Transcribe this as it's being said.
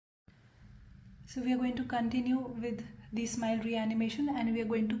So we are going to continue with the smile reanimation, and we are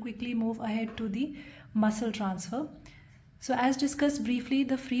going to quickly move ahead to the muscle transfer. So as discussed briefly,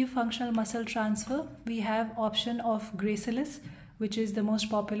 the free functional muscle transfer, we have option of Gracilis, which is the most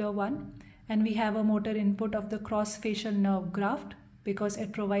popular one, and we have a motor input of the cross facial nerve graft because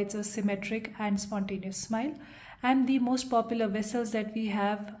it provides a symmetric and spontaneous smile. And the most popular vessels that we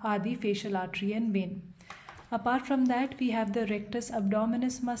have are the facial artery and vein. Apart from that, we have the rectus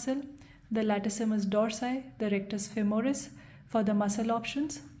abdominis muscle, the latissimus dorsi, the rectus femoris for the muscle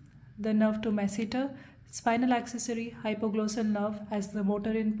options, the nerve to masseter, spinal accessory, hypoglossal nerve as the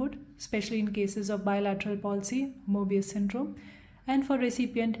motor input, especially in cases of bilateral palsy, Mobius syndrome, and for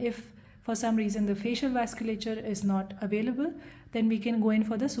recipient, if for some reason the facial vasculature is not available, then we can go in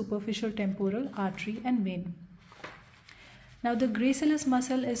for the superficial temporal artery and vein. Now the gracilis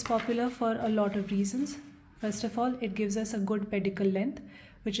muscle is popular for a lot of reasons. First of all, it gives us a good pedicle length,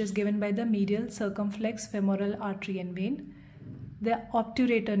 which is given by the medial circumflex femoral artery and vein. The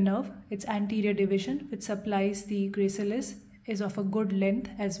obturator nerve, its anterior division, which supplies the gracilis, is of a good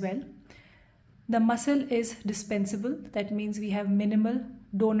length as well. The muscle is dispensable, that means we have minimal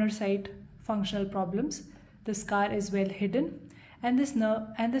donor site functional problems. The scar is well hidden, and this nerve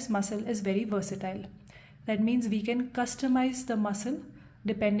and this muscle is very versatile. That means we can customize the muscle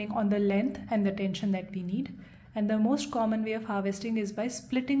depending on the length and the tension that we need. And the most common way of harvesting is by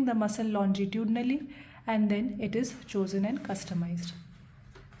splitting the muscle longitudinally, and then it is chosen and customized.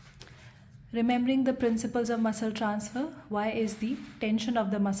 Remembering the principles of muscle transfer, why is the tension of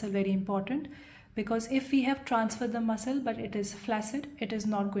the muscle very important? Because if we have transferred the muscle but it is flaccid, it is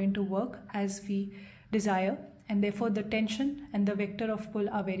not going to work as we desire, and therefore the tension and the vector of pull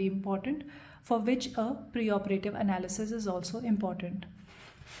are very important, for which a preoperative analysis is also important.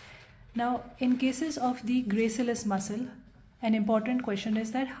 Now, in cases of the gracilis muscle, an important question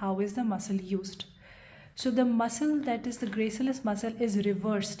is that how is the muscle used? So the muscle, that is the gracilis muscle, is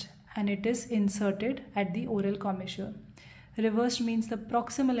reversed and it is inserted at the oral commissure. Reversed means the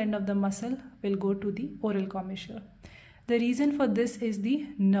proximal end of the muscle will go to the oral commissure. The reason for this is the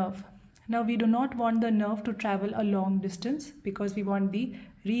nerve. Now we do not want the nerve to travel a long distance because we want the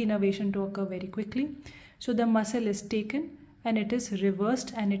reinnervation to occur very quickly. So the muscle is taken and it is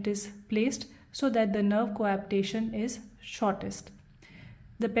reversed and it is placed so that the nerve coaptation is shortest.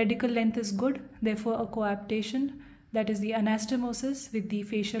 The pedicle length is good, therefore a coaptation, that is the anastomosis with the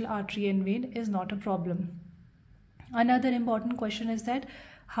facial artery and vein, is not a problem. Another important question is that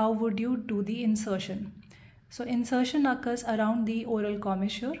how would you do the insertion? So insertion occurs around the oral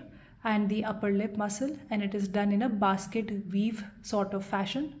commissure and the upper lip muscle, and it is done in a basket weave sort of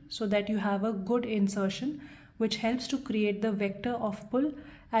fashion so that you have a good insertion which helps to create the vector of pull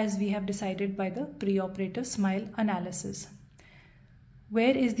as we have decided by the preoperative smile analysis.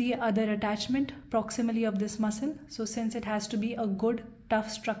 Where is the other attachment proximally of this muscle? So since it has to be a good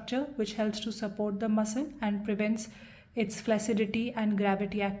tough structure which helps to support the muscle and prevents its flaccidity and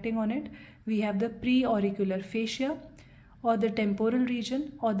gravity acting on it, we have the preauricular fascia or the temporal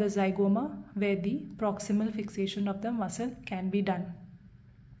region or the zygoma where the proximal fixation of the muscle can be done.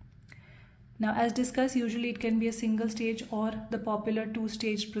 Now, as discussed, usually it can be a single stage or the popular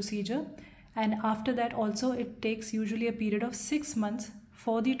two-stage procedure, and after that also it takes usually a period of 6 months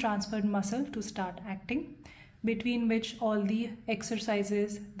for the transferred muscle to start acting, between which all the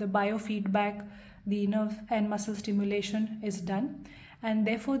exercises, the biofeedback, the nerve and muscle stimulation is done, and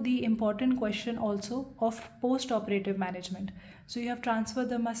therefore the important question also of post-operative management. So you have transferred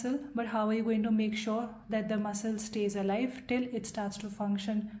the muscle, but how are you going to make sure that the muscle stays alive till it starts to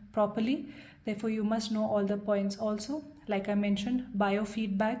function properly? Therefore you must know all the points also. Like I mentioned,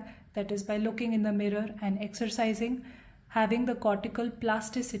 biofeedback, that is by looking in the mirror and exercising, having the cortical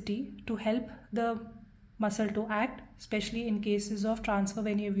plasticity to help the muscle to act, especially in cases of transfer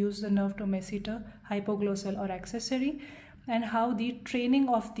when you've used the nerve to masseter, hypoglossal or accessory, and how the training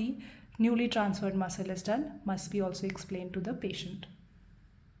of the newly transferred muscle is done must be also explained to the patient.